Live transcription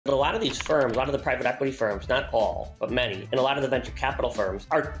But a lot of these firms, a lot of the private equity firms, not all, but many, and a lot of the venture capital firms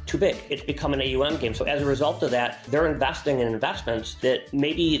are too big. It's become an AUM game. So as a result of that, they're investing in investments that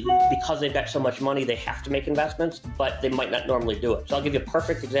maybe because they've got so much money, they have to make investments, but they might not normally do it. So I'll give you a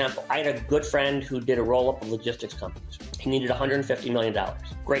perfect example. I had a good friend who did a roll-up of logistics companies. He needed $150 million.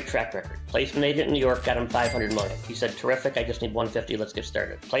 Great track record. Placement agent in New York got him $500 million. He said, terrific, I just need $150, let's get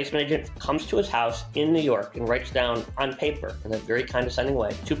started. Placement agent comes to his house in New York and writes down on paper in a very condescending way,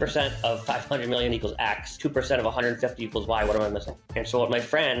 2% of 500 million equals X, 2% of 150 equals Y, what am I missing? And so what my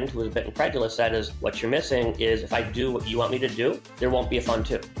friend, who was a bit incredulous, said is, what you're missing is if I do what you want me to do, there won't be a fund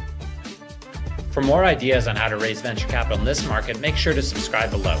two. For more ideas on how to raise venture capital in this market, make sure to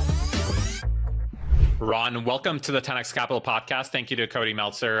subscribe below. Ron, welcome to the 10X Capital podcast. Thank you to Cody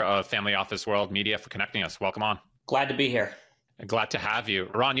Meltzer of Family Office World Media for connecting us. Welcome on. Glad to be here. Glad to have you.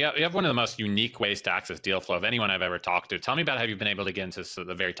 Ron, you have one of the most unique ways to access deal flow of anyone I've ever talked to. Tell me about how you've been able to get into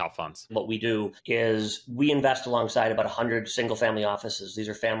the very top funds. What we do is we invest alongside about 100 single family offices. These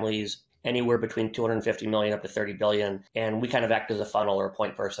are families anywhere between 250 million up to 30 billion. And we kind of act as a funnel or a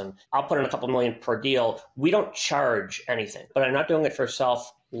point person. I'll put in a couple million per deal. We don't charge anything, but I'm not doing it for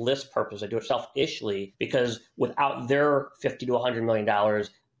self-list purpose. I do it selfishly because without their 50 to $100 million,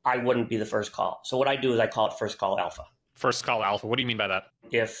 I wouldn't be the first call. So what I do is I call it first call alpha. First call alpha. What do you mean by that?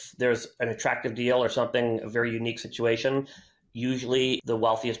 If there's an attractive deal or something, a very unique situation, usually the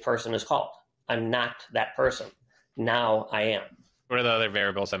wealthiest person is called. I'm not that person. Now I am. What are the other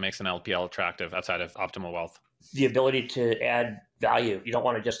variables that makes an LPL attractive outside of optimal wealth? The ability to add value. You don't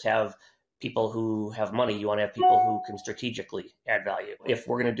want to just have people who have money. You want to have people who can strategically add value. If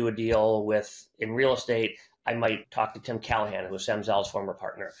we're going to do a deal in real estate, I might talk to Tim Callahan, who is Sam Zell's former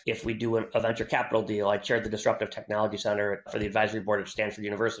partner. If we do a venture capital deal, I chaired the Disruptive Technology Center for the advisory board at Stanford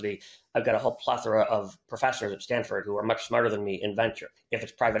University. I've got a whole plethora of professors at Stanford who are much smarter than me in venture. If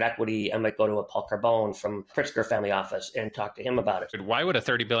it's private equity, I might go to a Paul Carbone from Pritzker Family Office and talk to him about it. Why would a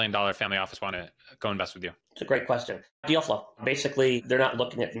 $30 billion family office want to go invest with you? It's a great question. Deal flow. Basically, they're not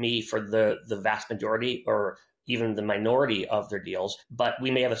looking at me for the vast majority or even the minority of their deals, but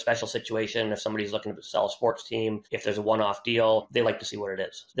we may have a special situation if somebody's looking to sell a sports team. If there's a one-off deal, they like to see what it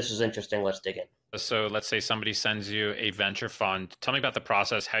is. This is interesting. Let's dig in. So let's say somebody sends you a venture fund. Tell me about the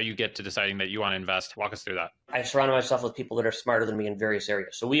process, how you get to deciding that you want to invest. Walk us through that. I've surrounded myself with people that are smarter than me in various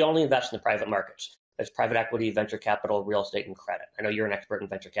areas. So we only invest in the private markets. There's private equity, venture capital, real estate, and credit. I know you're an expert in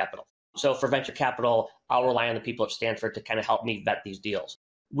venture capital. So for venture capital, I'll rely on the people at Stanford to kind of help me vet these deals.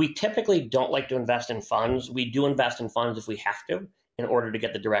 We typically don't like to invest in funds. We do invest in funds if we have to in order to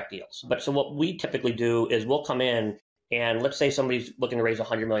get the direct deals. But so what we typically do is we'll come in and let's say somebody's looking to raise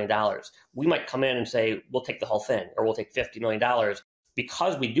 $100 million. We might come in and say, we'll take the whole thing or we'll take $50 million.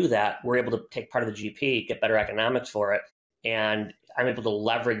 Because we do that, we're able to take part of the GP, get better economics for it, and I'm able to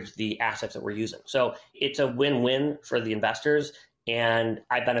leverage the assets that we're using. So it's a win-win for the investors. And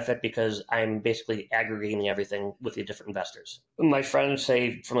I benefit because I'm basically aggregating everything with the different investors. My friends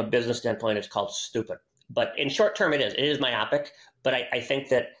say from a business standpoint, it's called stupid. But in short term, it is myopic. But I think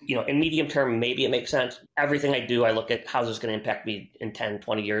that, in medium term, maybe it makes sense. Everything I do, I look at how's this going to impact me in 10,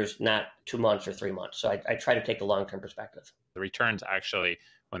 20 years, not 2 months or 3 months. So I try to take a long-term perspective. The returns actually,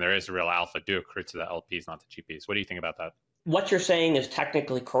 when there is real alpha, do accrue to the LPs, not the GPs. What do you think about that? What you're saying is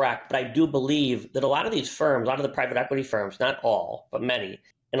technically correct, but I do believe that a lot of these firms, a lot of the private equity firms, not all, but many,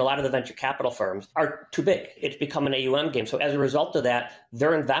 and a lot of the venture capital firms are too big. It's become an AUM game. So as a result of that,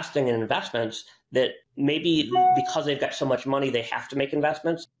 they're investing in investments that maybe because they've got so much money, they have to make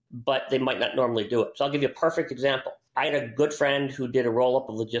investments, but they might not normally do it. So I'll give you a perfect example. I had a good friend who did a roll-up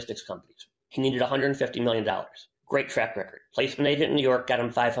of logistics companies. He needed $150 million. Great track record. Placement agent in New York got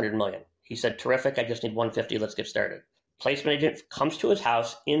him $500 million. He said, terrific, I just need $150, let's get started. Placement agent comes to his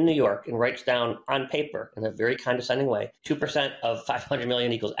house in New York and writes down on paper in a very condescending way, 2% of 500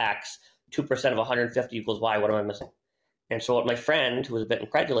 million equals X, 2% of 150 equals Y, what am I missing? And so what my friend, who was a bit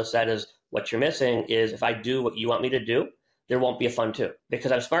incredulous, said is, what you're missing is if I do what you want me to do, there won't be a fund two.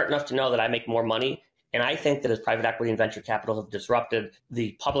 Because I'm smart enough to know that I make more money. And I think that as private equity and venture capital have disrupted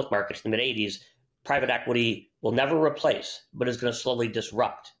the public markets in the mid-'80s, private equity will never replace, but is going to slowly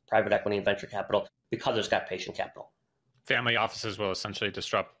disrupt private equity and venture capital because it's got patient capital. Family offices will essentially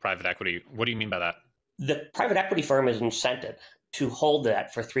disrupt private equity. What do you mean by that? The private equity firm is incented to hold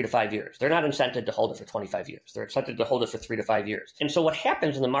that for 3 to 5 years. They're not incented to hold it for 25 years. They're incented to hold it for 3 to 5 years. And so what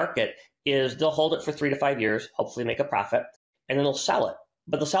happens in the market is they'll hold it for 3 to 5 years, hopefully make a profit, and then they'll sell it.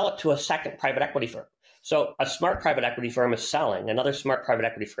 But they'll sell it to a second private equity firm. So a smart private equity firm is selling, another smart private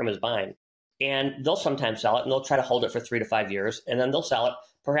equity firm is buying. And they'll sometimes sell it and they'll try to hold it for 3 to 5 years, and then they'll sell it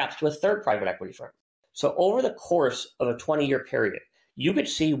perhaps to a third private equity firm. So over the course of a 20-year period, you could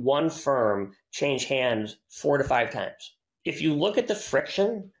see one firm change hands 4 to 5 times. If you look at the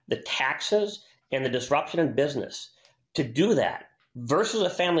friction, the taxes, and the disruption in business to do that versus a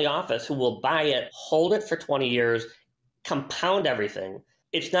family office who will buy it, hold it for 20 years, compound everything,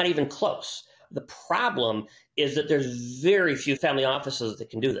 it's not even close. The problem is that there's very few family offices that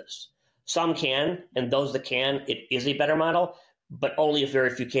can do this. Some can, and those that can, it is a better model, but only if very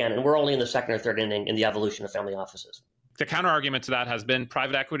few can. And we're only in the second or third inning in the evolution of family offices. The counter argument to that has been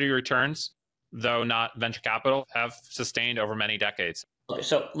private equity returns, though not venture capital, have sustained over many decades. Okay,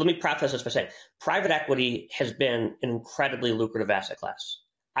 so let me preface this by saying private equity has been an incredibly lucrative asset class.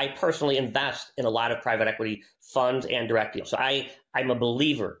 I personally invest in a lot of private equity funds and direct deals. So I'm a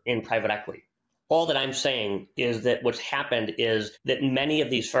believer in private equity. All that I'm saying is that what's happened is that many of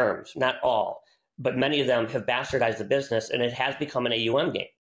these firms, not all, but many of them have bastardized the business, and it has become an AUM game.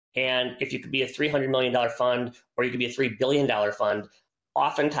 And if you could be a $300 million fund or you could be a $3 billion fund,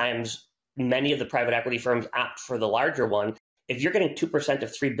 oftentimes many of the private equity firms opt for the larger one. If you're getting 2%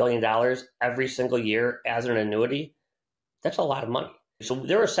 of $3 billion every single year as an annuity, that's a lot of money. So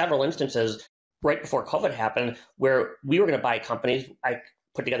there were several instances right before COVID happened where we were going to buy companies. I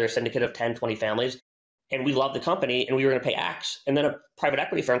put together a syndicate of 10, 20 families, and we loved the company, and we were going to pay X. And then a private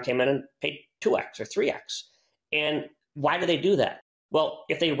equity firm came in and paid 2X or 3X. And why do they do that? Well,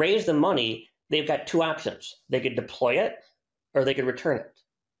 if they raise the money, they've got 2 options. They could deploy it or they could return it.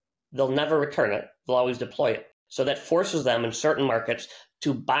 They'll never return it. They'll always deploy it. So that forces them in certain markets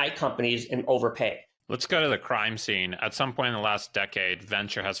to buy companies and overpay. Let's go to the crime scene. At some point in the last decade,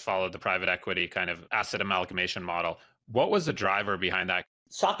 venture has followed the private equity kind of asset amalgamation model. What was the driver behind that?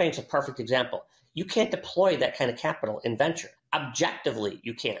 SoftBank's a perfect example. You can't deploy that kind of capital in venture. Objectively,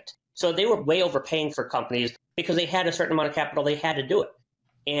 you can't. So they were way overpaying for companies because they had a certain amount of capital, they had to do it.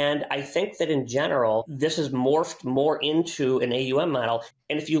 And I think that in general, this has morphed more into an AUM model.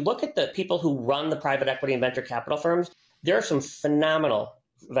 And if you look at the people who run the private equity and venture capital firms, there are some phenomenal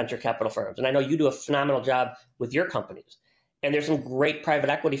venture capital firms. And I know you do a phenomenal job with your companies. And there's some great private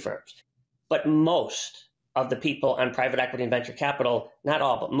equity firms. But most of the people on private equity and venture capital, not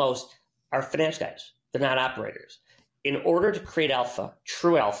all, but most, are finance guys. They're not operators. In order to create alpha,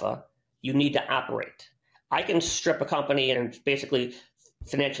 true alpha, you need to operate. I can strip a company and basically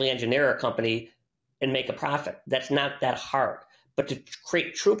financially engineer a company and make a profit. That's not that hard. But to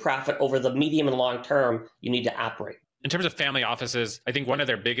create true profit over the medium and long term, you need to operate. In terms of family offices, I think one of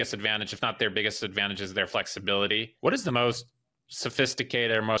their biggest advantage, if not their biggest advantage, is their flexibility. What is the most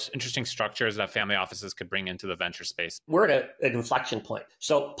sophisticated or most interesting structures that family offices could bring into the venture space? We're at an inflection point.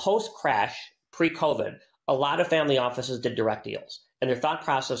 So post-crash, pre-COVID, a lot of family offices did direct deals. And their thought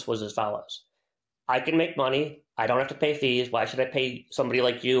process was as follows. I can make money. I don't have to pay fees. Why should I pay somebody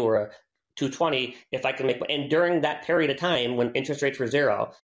like you or a 220 if I can make money? And during that period of time when interest rates were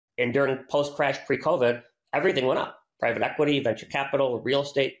zero and during post-crash, pre-COVID, everything went up. Private equity, venture capital, real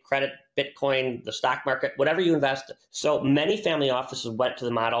estate, credit, Bitcoin, the stock market, whatever you invest in. So many family offices went to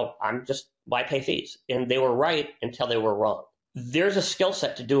the model, why pay fees? And they were right until they were wrong. There's a skill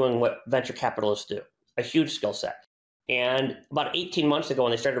set to doing what venture capitalists do, a huge skill set. And about 18 months ago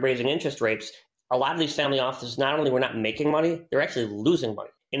when they started raising interest rates, a lot of these family offices not only were not making money, they're actually losing money.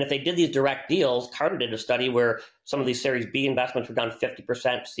 And if they did these direct deals, Carter did a study where some of these Series B investments were down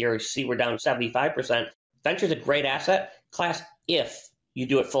 50%, Series C were down 75%. Venture is a great asset class if you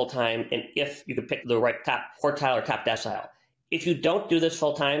do it full time and if you could pick the right top quartile or top decile. If you don't do this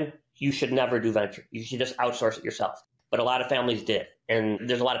full time, you should never do venture. You should just outsource it yourself. But a lot of families did. And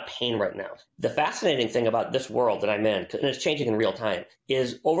there's a lot of pain right now. The fascinating thing about this world that I'm in, and it's changing in real time,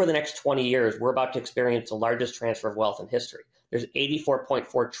 is over the next 20 years, we're about to experience the largest transfer of wealth in history. There's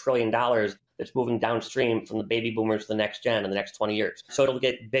 $84.4 trillion that's moving downstream from the baby boomers to the next gen in the next 20 years. So it'll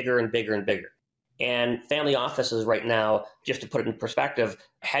get bigger and bigger and bigger. And family offices right now, just to put it in perspective,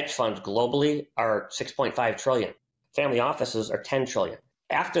 hedge funds globally are 6.5 trillion. Family offices are 10 trillion.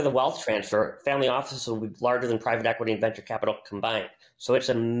 After the wealth transfer, family offices will be larger than private equity and venture capital combined. So it's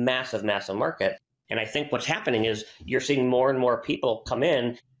a massive, massive market. And I think what's happening is you're seeing more and more people come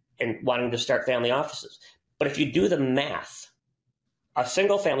in and wanting to start family offices. But if you do the math, a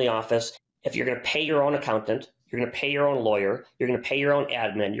single family office, if you're going to pay your own accountant, you're going to pay your own lawyer, you're going to pay your own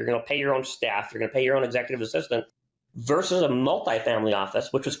admin, you're going to pay your own staff, you're going to pay your own executive assistant, versus a multifamily office,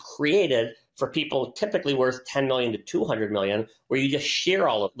 which was created for people typically worth 10 million to 200 million, where you just share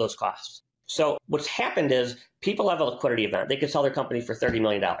all of those costs. So what's happened is people have a liquidity event. They could sell their company for $30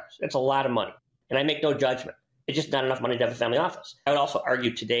 million. It's a lot of money. And I make no judgment. It's just not enough money to have a family office. I would also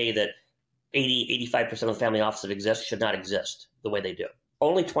argue today that 85% of the family offices that exist should not exist the way they do.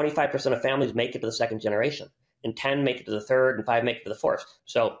 Only 25% of families make it to the second generation. and 10 make it to the third, and 5 make it to the fourth.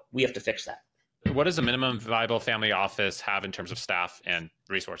 So we have to fix that. What does a minimum viable family office have in terms of staff and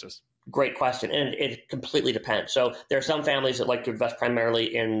resources? Great question. And it completely depends. So there are some families that like to invest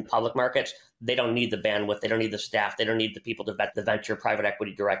primarily in public markets. They don't need the bandwidth. They don't need the staff. They don't need the people to vet the venture, private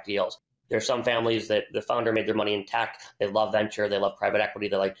equity, direct deals. There are some families that the founder made their money in tech. They love venture. They love private equity.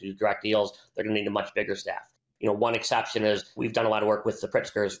 They like to do direct deals. They're going to need a much bigger staff. One exception is we've done a lot of work with the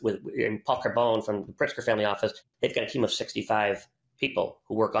Pritzkers, in Paul Carbone from the Pritzker family office. They've got a team of 65 people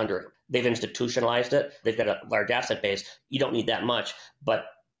who work under him. They've institutionalized it. They've got a large asset base. You don't need that much. But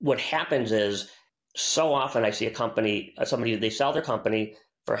what happens is so often I see a company, somebody, they sell their company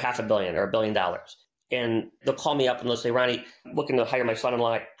for $500 million or $1 billion. And they'll call me up and they'll say, Ronnie, I'm looking to hire my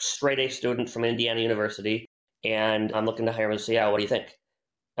son-in-law, straight A student from Indiana University. And I'm looking to hire him as CEO. What do you think?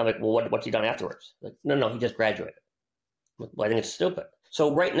 I'm like, well, what's he done afterwards? Like, no, he just graduated. I'm like, well, I think it's stupid.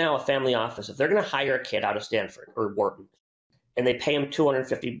 So right now, a family office, if they're going to hire a kid out of Stanford or Wharton, and they pay him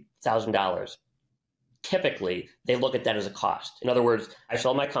 $250,000, typically they look at that as a cost. In other words, I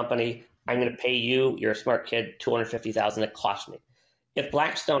sold my company. I'm going to pay you, you're a smart kid, $250,000 that cost me. If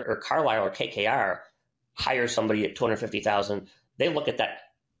Blackstone or Carlyle or KKR hires somebody at $250,000, they look at that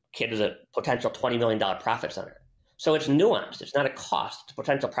kid as a potential $20 million profit center. So it's nuanced. It's not a cost. It's a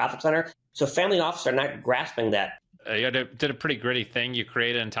potential profit center. So family offices are not grasping that. You did a pretty gritty thing. You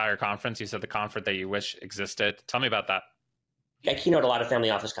created an entire conference. You said the conference that you wish existed. Tell me about that. I keynote a lot of family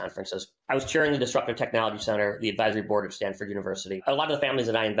office conferences. I was chairing the Disruptive Technology Center, the advisory board at Stanford University. A lot of the families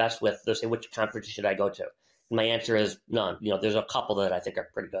that I invest with, they'll say, which conference should I go to? And my answer is none. There's a couple that I think are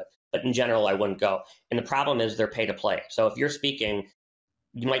pretty good. But in general, I wouldn't go. And the problem is they're pay to play. So if you're speaking,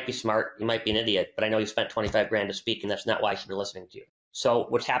 you might be smart, you might be an idiot, but I know you spent 25 grand to speak, and that's not why I should be listening to you. So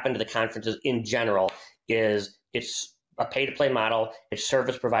what's happened to the conferences in general is it's a pay-to-play model. It's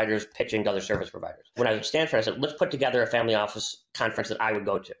service providers pitching to other service providers. When I was at Stanford, I said, let's put together a family office conference that I would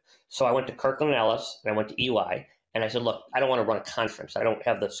go to. So I went to Kirkland & Ellis, and I went to EY, and I said, look, I don't want to run a conference. I don't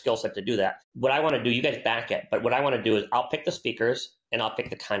have the skill set to do that. What I want to do, you guys back it, but what I want to do is I'll pick the speakers, and I'll pick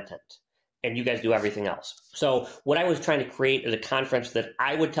the content, and you guys do everything else. So what I was trying to create is a conference that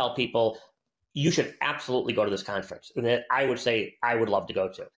I would tell people, you should absolutely go to this conference, and that I would say I would love to go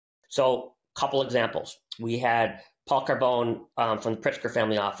to. So a couple examples. We had Paul Carbone from the Pritzker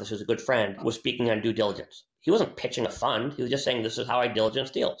family office, who's a good friend, was speaking on due diligence. He wasn't pitching a fund. He was just saying, this is how I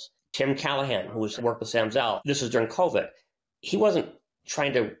diligence deals. Tim Callahan, who worked with Sam Zell, this was during COVID. He wasn't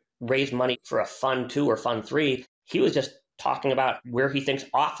trying to raise money for a fund 2 or fund 3. He was just talking about where he thinks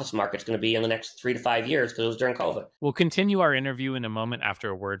office market's going to be in the next 3 to 5 years because it was during COVID. We'll continue our interview in a moment after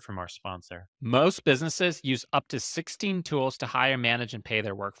a word from our sponsor. Most businesses use up to 16 tools to hire, manage, and pay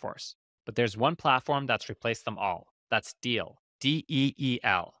their workforce. But there's one platform that's replaced them all. That's Deel,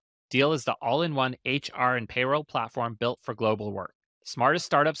 D-E-E-L. Deel is the all-in-one HR and payroll platform built for global work. The smartest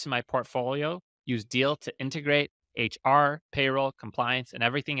startups in my portfolio use Deel to integrate HR, payroll, compliance, and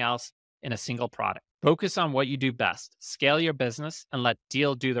everything else in a single product. Focus on what you do best, scale your business, and let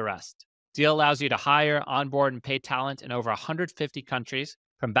Deel do the rest. Deel allows you to hire, onboard, and pay talent in over 150 countries,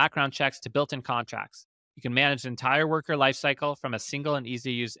 from background checks to built-in contracts. You can manage the entire worker lifecycle from a single and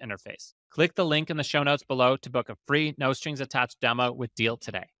easy-to-use interface. Click the link in the show notes below to book a free, no-strings-attached demo with Deel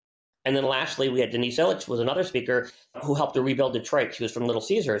today. And then lastly, we had Denise Illich, was another speaker who helped to rebuild Detroit. She was from Little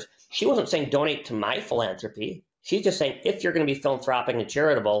Caesars. She wasn't saying donate to my philanthropy. She's just saying, if you're going to be philanthropic and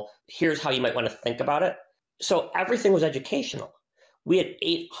charitable, here's how you might want to think about it. So everything was educational. We had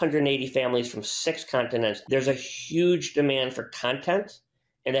 880 families from 6 continents. There's a huge demand for content,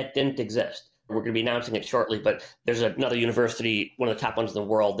 and that didn't exist. We're going to be announcing it shortly, but there's another university, one of the top ones in the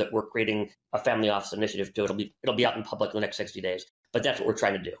world, that we're creating a family office initiative to. It'll be out in public in the next 60 days. But that's what we're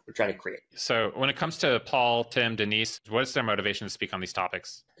trying to do. We're trying to create. So when it comes to Paul, Tim, Denise, what is their motivation to speak on these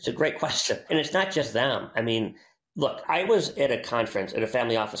topics? It's a great question. And it's not just them. I mean, look, I was at a conference, at a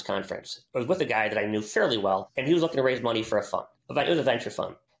family office conference. I was with a guy that I knew fairly well, and he was looking to raise money for a fund. It was a venture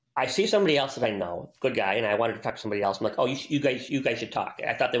fund. I see somebody else that I know, good guy, and I wanted to talk to somebody else. I'm like, oh, you guys should talk.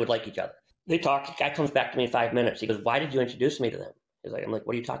 I thought they would like each other. They talk. The guy comes back to me in 5 minutes. He goes, why did you introduce me to them? I'm like,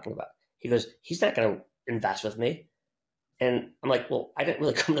 what are you talking about? He goes, he's not going to invest with me. And I'm like, well, I didn't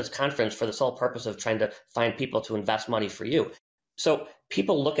really come to this conference for the sole purpose of trying to find people to invest money for you. So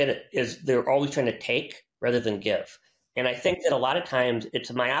people look at it as they're always trying to take rather than give. And I think that a lot of times it's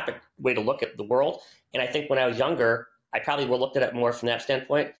a myopic way to look at the world. And I think when I was younger, I probably would have looked at it more from that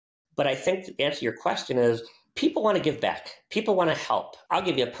standpoint. But I think to answer your question is, people want to give back. People want to help. I'll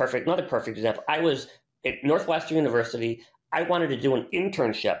give you another perfect example. I was at Northwestern University. I wanted to do an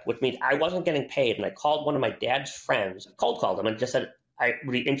internship, which means I wasn't getting paid. And I called one of my dad's friends, cold called him, and just said, I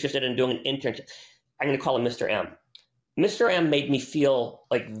would be interested in doing an internship. I'm going to call him Mr. M. Mr. M made me feel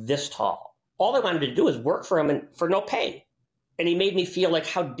like this tall. All I wanted to do was work for him and for no pay. And he made me feel like,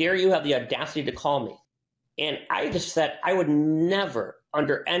 how dare you have the audacity to call me? And I just said, I would never,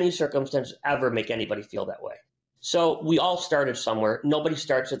 under any circumstance, ever make anybody feel that way. So we all started somewhere. Nobody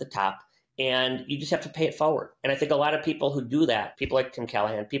starts at the top. And you just have to pay it forward. And I think a lot of people who do that, people like Tim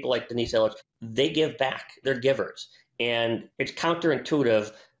Callahan, people like Denise Illich, they give back. They're givers. And it's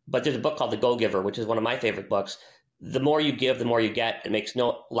counterintuitive, but there's a book called The Go-Giver, which is one of my favorite books. The more you give, the more you get. It makes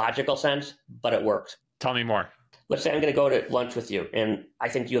no logical sense, but it works. Tell me more. Let's say I'm going to go to lunch with you, and I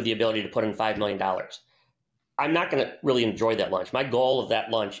think you have the ability to put in $5 million. I'm not going to really enjoy that lunch. My goal of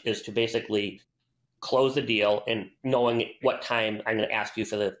that lunch is to basically close the deal and knowing what time I'm going to ask you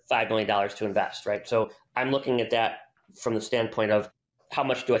for the $5 million to invest, right? So I'm looking at that from the standpoint of how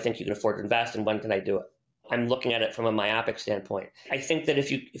much do I think you can afford to invest and when can I do it? I'm looking at it from a myopic standpoint. I think that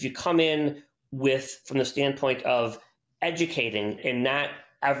if you come in from the standpoint of educating and not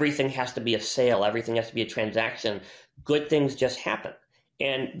everything has to be a sale, everything has to be a transaction, good things just happen.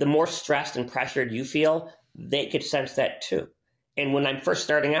 And the more stressed and pressured you feel, they could sense that too. And when I'm first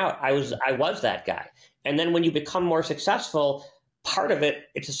starting out, I was that guy. And then when you become more successful, part of it,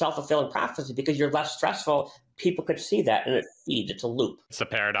 it's a self-fulfilling prophecy because you're less stressful. People could see that and it feeds. It's a loop. It's a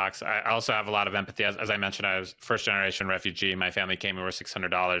paradox. I also have a lot of empathy. As I mentioned, I was first generation refugee. My family came over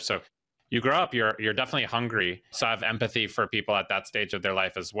 $600. So you grow up, you're definitely hungry. So I have empathy for people at that stage of their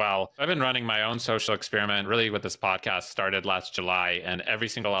life as well. I've been running my own social experiment really with this podcast, started last July, and every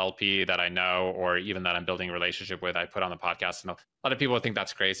single LP that I know, or even that I'm building a relationship with, I put on the podcast. And a lot of people think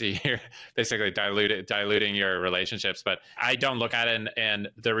that's crazy. You're basically diluting your relationships, but I don't look at it. And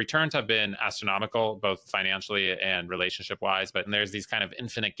the returns have been astronomical, both financially and relationship wise. But there's these kind of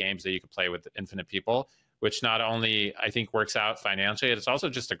infinite games that you could play with infinite people, which not only I think works out financially, it's also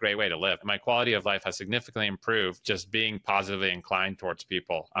just a great way to live. My quality of life has significantly improved just being positively inclined towards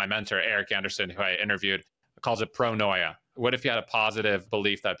people. My mentor, Eric Anderson, who I interviewed, calls it pronoia. What if you had a positive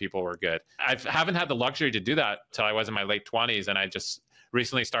belief that people were good? I haven't had the luxury to do that till I was in my late 20s, and I just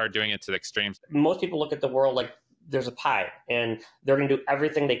recently started doing it to the extremes. Most people look at the world like there's a pie, and they're going to do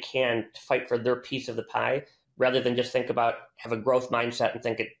everything they can to fight for their piece of the pie, rather than just have a growth mindset and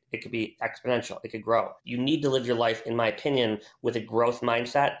think it could be exponential, it could grow. You need to live your life, in my opinion, with a growth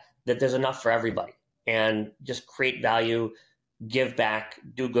mindset that there's enough for everybody and just create value, give back,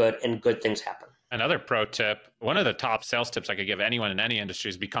 do good, and good things happen. Another pro tip, one of the top sales tips I could give anyone in any industry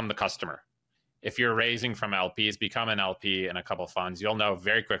is become the customer. If you're raising from LPs, become an LP in a couple of funds. You'll know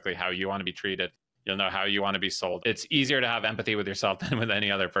very quickly how you want to be treated. You'll know how you want to be sold. It's easier to have empathy with yourself than with any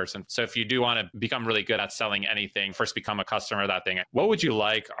other person. So if you do want to become really good at selling anything, first become a customer of that thing. What would you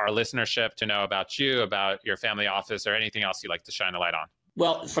like our listenership to know about you, about your family office, or anything else you'd like to shine a light on?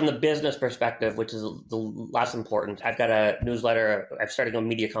 Well, from the business perspective, which is the less important, I've got a newsletter. I've started a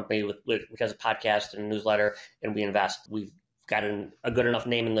media company which has a podcast and a newsletter, and we invest. We've got a good enough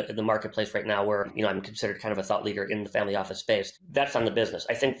name in the marketplace right now where, I'm considered kind of a thought leader in the family office space. That's on the business.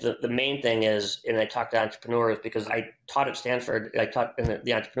 I think the main thing is, and I talk to entrepreneurs because I taught at Stanford, I taught in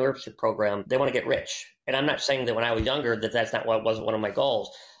the entrepreneurship program, they want to get rich. And I'm not saying that when I was younger that's not what wasn't one of my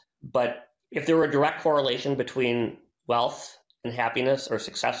goals. But if there were a direct correlation between wealth and happiness or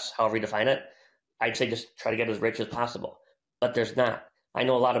success, however you define it, I'd say just try to get as rich as possible. But there's not. I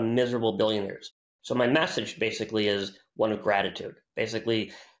know a lot of miserable billionaires. So my message basically is one of gratitude.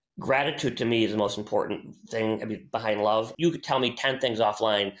 Basically, gratitude to me is the most important thing behind love. You could tell me 10 things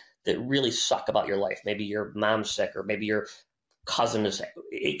offline that really suck about your life. Maybe your mom's sick, or maybe your cousin is sick.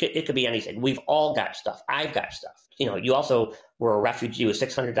 It could be anything. We've all got stuff. I've got stuff. You also were a refugee with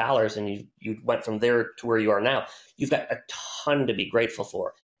 $600 and you went from there to where you are now. You've got a ton to be grateful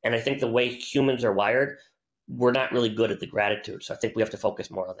for. And I think the way humans are wired, we're not really good at the gratitude. So I think we have to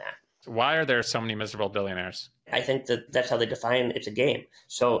focus more on that. Why are there so many miserable billionaires? I think that's how they define it's a game.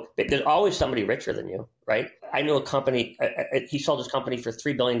 So there's always somebody richer than you, right? I knew a company, he sold his company for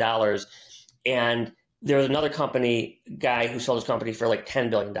 $3 billion. And there was another guy who sold his company for like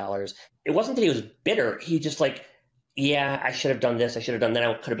 $10 billion. It wasn't that he was bitter. He just yeah, I should have done this. I should have done that.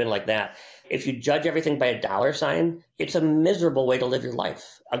 I could have been like that. If you judge everything by a dollar sign, it's a miserable way to live your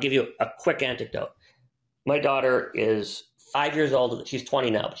life. I'll give you a quick anecdote. My daughter is 5 years old. She's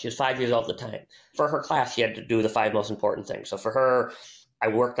 20 now, but she was 5 years old at the time. For her class, she had to do the 5 most important things. So for her, I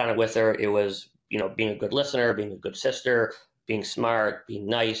worked on it with her. It was, being a good listener, being a good sister, being smart, being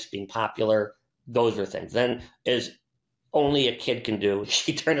nice, being popular. Those are things. Then, as only a kid can do,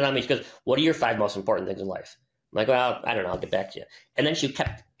 she turned it on me. She goes, "What are your 5 most important things in life?" I'm like, "Well, I don't know. I'll get back to you." And then she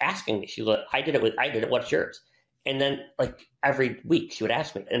kept asking me. She goes, I did it. What's yours? And then every week she would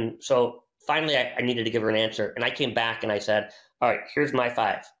ask me. And so Finally, I needed to give her an answer. And I came back and I said, all right, here's my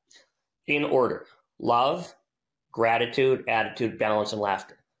 5. In order: love, gratitude, attitude, balance, and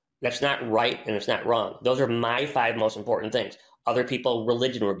laughter. That's not right and it's not wrong. Those are my 5 most important things. Other people,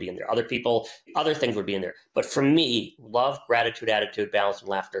 religion would be in there. Other people, other things would be in there. But for me, love, gratitude, attitude, balance, and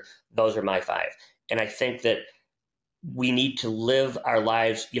laughter, those are my 5. And I think that we need to live our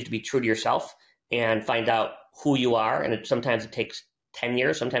lives. You have to be true to yourself and find out who you are. And sometimes it takes 10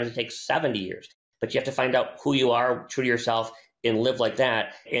 years, sometimes it takes 70 years. But you have to find out who you are, true to yourself, and live like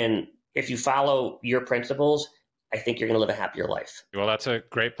that. And if you follow your principles, I think you're going to live a happier life. Well, that's a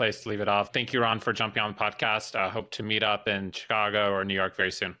great place to leave it off. Thank you, Ron, for jumping on the podcast. I hope to meet up in Chicago or New York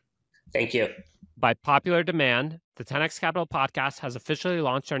very soon. Thank you. By popular demand, the 10X Capital podcast has officially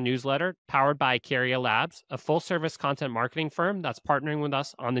launched our newsletter powered by Icaria Labs, a full-service content marketing firm that's partnering with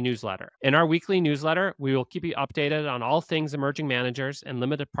us on the newsletter. In our weekly newsletter, we will keep you updated on all things emerging managers and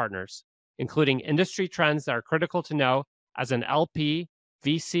limited partners, including industry trends that are critical to know as an LP,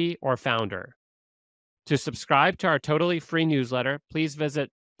 VC, or founder. To subscribe to our totally free newsletter, please visit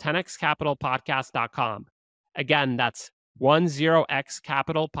 10xcapitalpodcast.com. Again, that's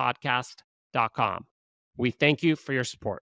 10xcapitalpodcast.com. We thank you for your support.